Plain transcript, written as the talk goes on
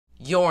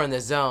You're in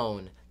the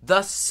zone.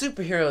 The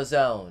superhero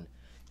zone.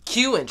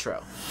 Cue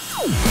intro.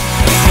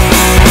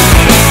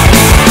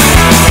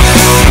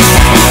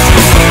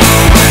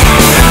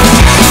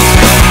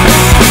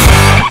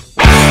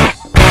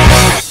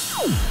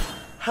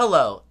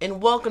 Hello,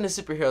 and welcome to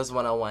Superheroes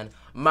 101.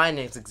 My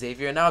name's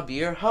Xavier, and I'll be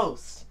your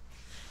host.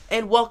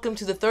 And welcome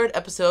to the third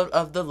episode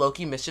of the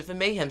Loki, Mischief, and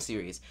Mayhem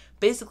series.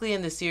 Basically,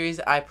 in this series,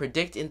 I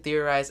predict and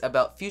theorize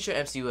about future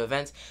MCU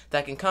events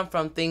that can come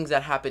from things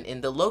that happen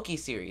in the Loki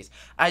series.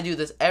 I do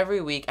this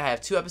every week. I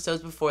have 2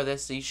 episodes before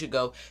this, so you should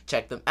go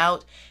check them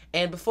out.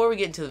 And before we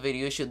get into the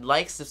video, you should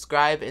like,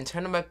 subscribe, and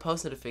turn on my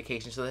post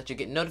notifications so that you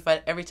get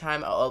notified every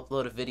time I'll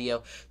upload a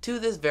video to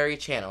this very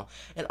channel.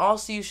 And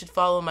also, you should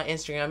follow my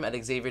Instagram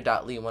at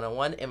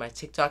xavier.lee101 and my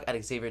TikTok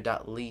at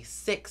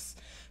xavier.lee6.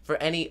 for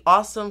any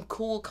awesome,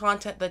 cool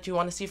content that you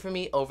want to see from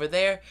me over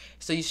there.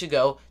 So you should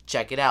go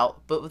check it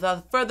out. But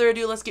without further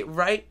ado, let's get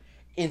right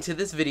into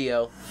this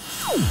video.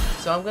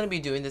 So I'm going to be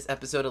doing this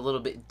episode a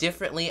little bit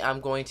differently. I'm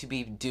going to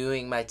be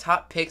doing my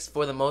top picks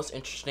for the most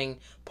interesting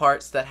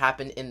parts that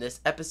happened in this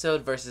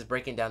episode versus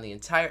breaking down the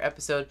entire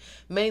episode.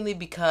 Mainly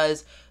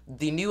because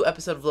the new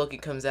episode of Loki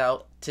comes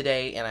out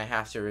today and I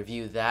have to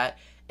review that.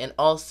 And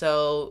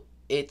also,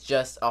 it's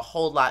just a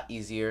whole lot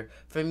easier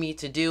for me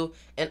to do.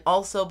 And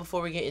also,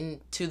 before we get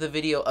into the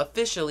video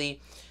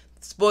officially,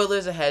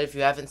 spoilers ahead. If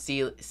you haven't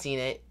seen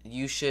it,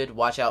 you should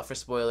watch out for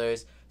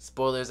spoilers.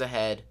 Spoilers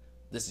ahead.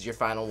 This is your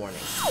final warning.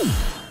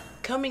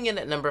 Coming in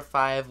at number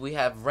 5, we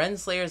have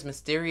Renslayer's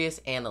Mysterious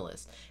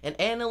Analyst. An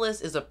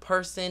analyst is a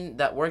person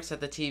that works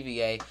at the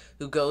TVA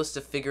who goes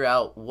to figure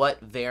out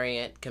what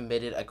variant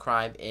committed a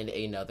crime in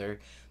another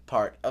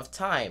part of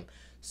time.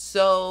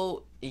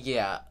 So,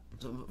 yeah.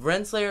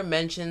 Renslayer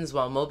mentions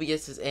while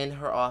Mobius is in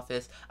her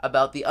office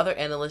about the other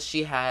analyst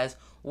she has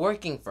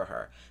working for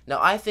her. Now,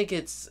 I think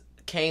it's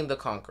Kang the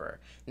Conqueror.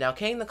 Now,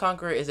 Kang the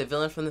Conqueror is a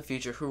villain from the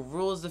future who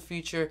rules the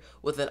future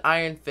with an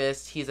iron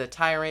fist. He's a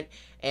tyrant,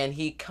 and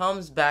he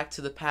comes back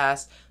to the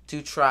past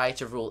to try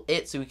to rule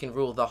it so he can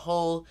rule the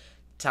whole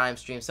time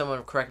stream.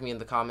 Someone correct me in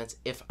the comments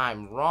if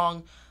I'm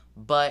wrong.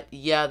 But,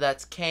 yeah,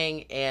 that's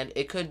Kang, and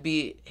it could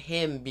be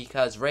him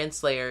because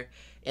Renslayer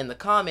in the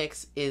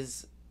comics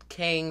is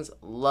Kang's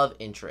love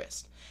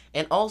interest.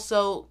 And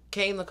also,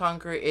 Kang the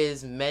Conqueror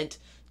is meant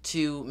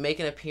to make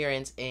an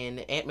appearance in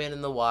Ant-Man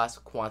and the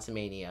Wasp: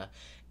 Quantumania.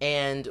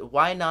 And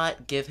why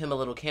not give him a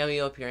little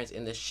cameo appearance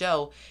in the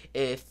show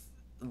if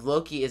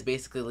Loki is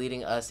basically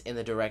leading us in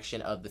the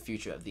direction of the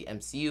future of the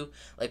MCU,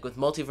 like with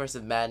Multiverse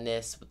of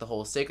Madness, with the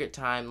whole Sacred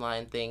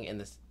Timeline thing and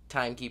the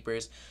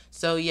Timekeepers.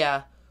 So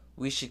yeah,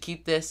 we should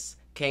keep this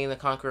Kang the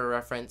Conqueror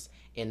reference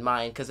in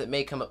mind because it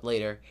may come up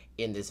later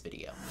in this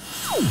video.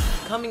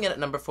 Coming in at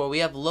number 4, we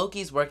have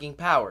Loki's working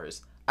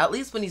powers, at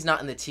least when he's not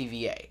in the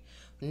TVA.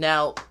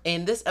 Now,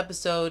 in this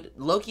episode,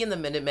 Loki and the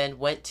Minutemen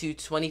went to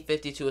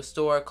 2050 to a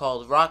store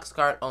called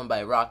Roxcart, owned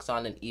by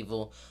Roxxon, an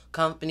evil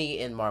company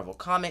in Marvel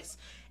Comics.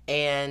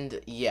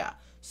 And yeah,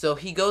 so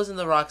he goes in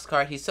the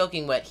Roxcart, he's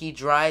soaking wet, he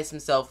dries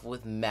himself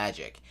with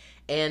magic.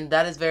 And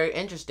that is very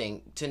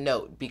interesting to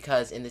note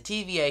because in the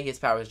TVA his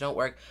powers don't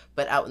work,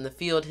 but out in the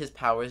field his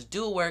powers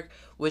do work,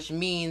 which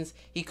means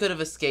he could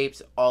have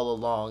escaped all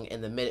along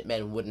and the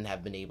Minutemen wouldn't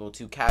have been able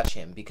to catch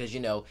him because, you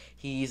know,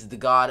 he's the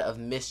god of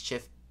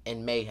mischief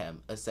and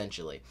mayhem,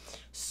 essentially.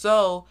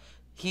 So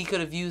he could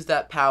have used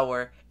that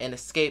power and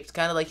escaped,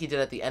 kind of like he did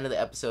at the end of the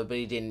episode, but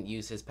he didn't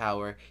use his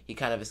power. He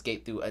kind of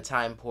escaped through a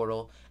time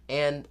portal.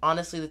 And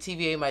honestly, the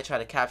TVA might try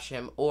to capture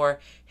him, or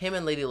him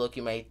and Lady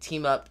Loki might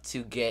team up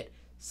to get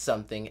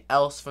something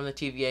else from the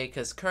TVA,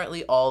 because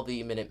currently all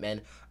the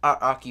Minutemen are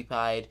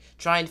occupied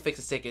trying to fix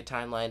a sacred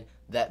timeline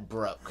that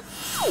broke.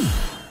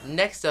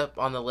 Next up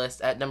on the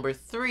list at number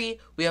 3,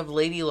 we have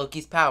Lady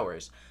Loki's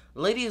powers.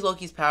 Lady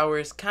Loki's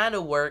powers kind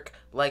of work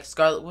like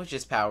Scarlet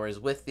Witch's powers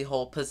with the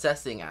whole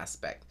possessing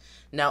aspect.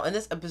 Now, in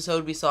this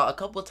episode, we saw a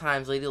couple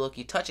times Lady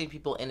Loki touching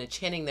people and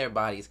enchanting their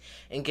bodies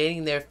and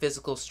gaining their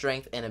physical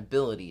strength and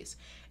abilities.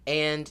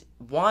 And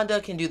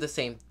Wanda can do the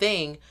same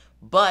thing,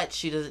 but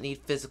she doesn't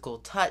need physical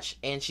touch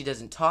and she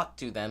doesn't talk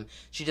to them.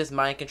 She just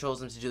mind controls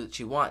them to do what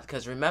she wants.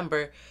 Because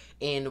remember,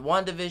 in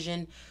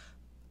WandaVision,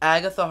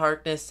 Agatha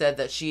Harkness said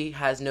that she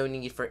has no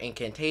need for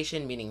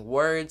incantation, meaning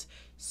words.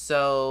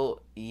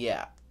 So,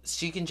 yeah.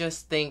 She can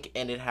just think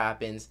and it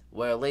happens,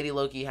 where Lady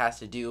Loki has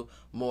to do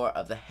more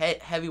of the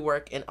heavy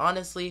work. And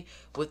honestly,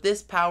 with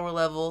this power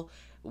level,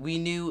 we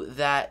knew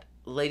that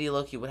Lady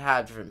Loki would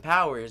have different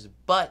powers,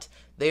 but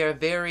they are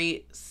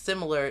very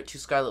similar to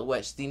Scarlet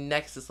Witch, the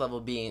Nexus level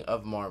being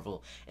of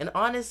Marvel. And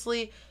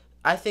honestly,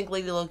 I think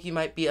Lady Loki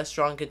might be a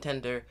strong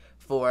contender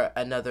for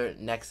another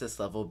Nexus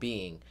level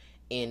being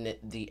in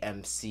the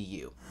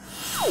MCU.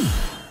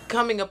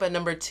 Coming up at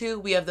number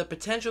 2, we have the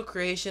potential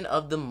creation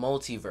of the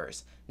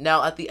multiverse.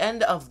 Now, at the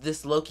end of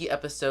this Loki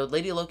episode,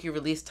 Lady Loki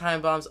released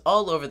time bombs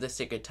all over the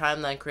sacred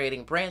timeline,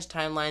 creating branch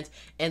timelines,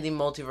 and the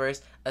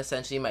multiverse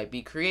essentially might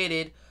be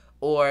created,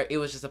 or it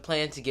was just a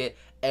plan to get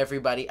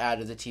everybody out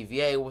of the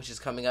TVA, which is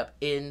coming up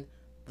in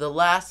the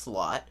last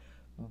slot.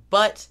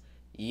 But,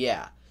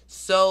 yeah.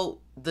 So,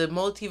 the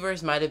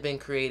multiverse might have been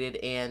created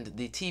and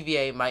the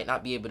TVA might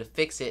not be able to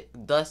fix it,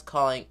 thus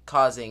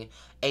causing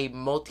a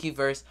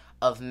multiverse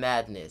of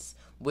madness,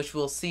 which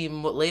we'll see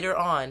later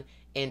on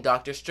in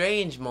Doctor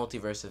Strange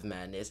Multiverse of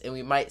Madness, and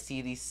we might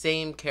see these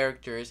same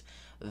characters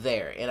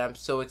there, and I'm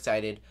so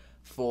excited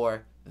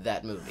for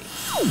that movie.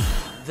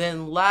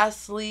 Then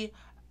lastly,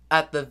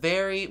 at the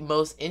very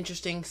most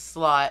interesting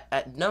slot,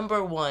 at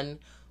number 1,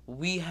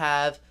 we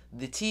have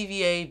the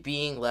TVA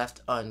being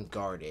left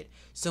unguarded.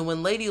 So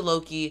when Lady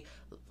Loki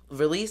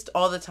released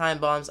all the time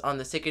bombs on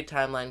the Secret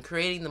Timeline,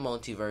 creating the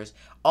multiverse,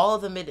 all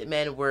of the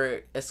Minutemen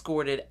were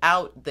escorted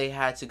out. They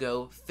had to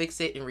go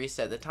fix it and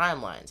reset the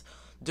timelines.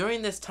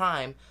 During this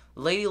time,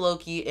 Lady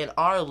Loki and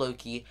our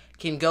Loki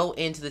can go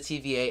into the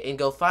TVA and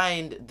go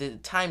find the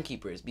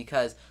timekeepers,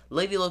 because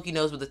Lady Loki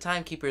knows what the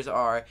timekeepers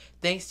are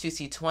thanks to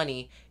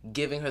C20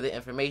 giving her the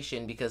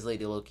information, because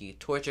Lady Loki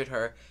tortured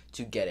her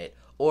to get it,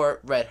 or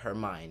read her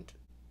mind.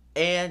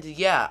 And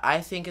yeah, I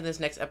think in this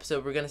next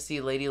episode we're going to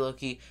see Lady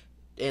Loki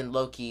and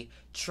Loki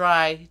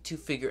try to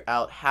figure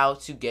out how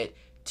to get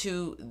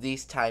to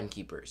these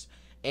timekeepers.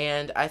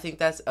 And I think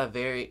that's a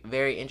very,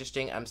 very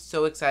interesting. I'm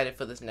so excited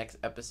for this next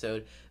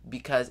episode,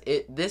 because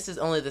this is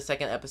only the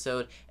second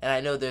episode, and I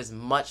know there's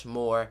much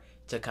more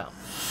to come.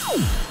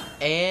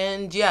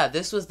 And yeah,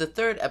 this was the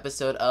third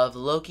episode of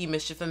Loki,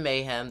 Mischief, and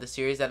Mayhem, the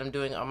series that I'm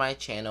doing on my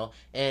channel,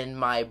 and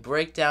my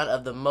breakdown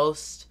of the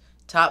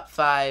top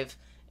 5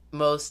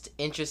 most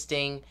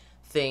interesting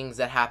things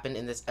that happened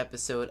in this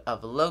episode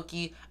of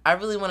Loki. I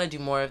really want to do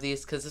more of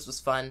these because this was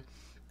fun.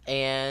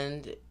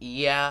 And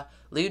yeah,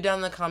 leave down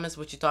in the comments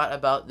what you thought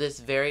about this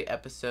very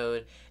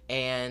episode,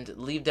 and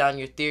leave down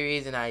your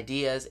theories and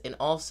ideas, and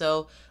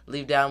also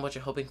leave down what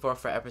you're hoping for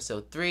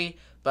episode 3.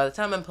 By the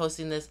time I'm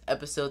posting this,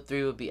 episode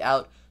 3 will be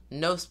out.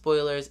 No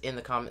spoilers in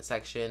the comment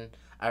section.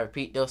 I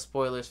repeat, no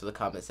spoilers for the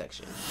comment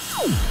section.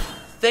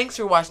 Thanks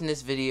for watching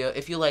this video.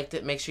 If you liked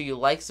it, make sure you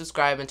like,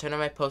 subscribe, and turn on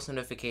my post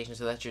notifications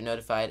so that you're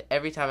notified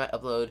every time I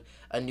upload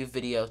a new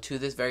video to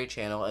this very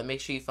channel. And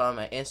make sure you follow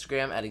my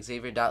Instagram at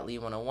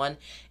xavier.lee101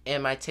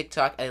 and my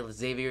TikTok at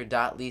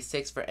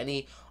xavier.lee6 for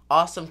any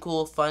awesome,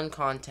 cool, fun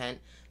content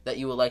that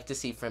you would like to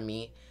see from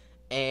me.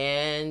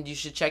 And you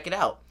should check it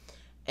out.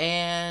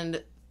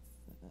 And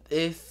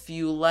if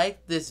you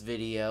like this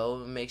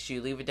video, make sure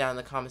you leave it down in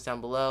the comments down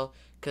below,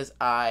 because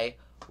I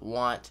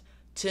want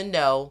to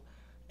know.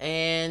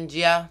 And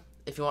yeah,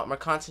 if you want more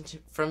content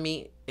from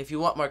me,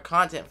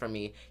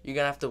 you're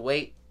gonna have to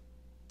wait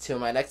till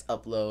my next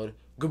upload.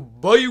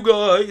 Goodbye, you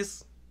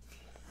guys.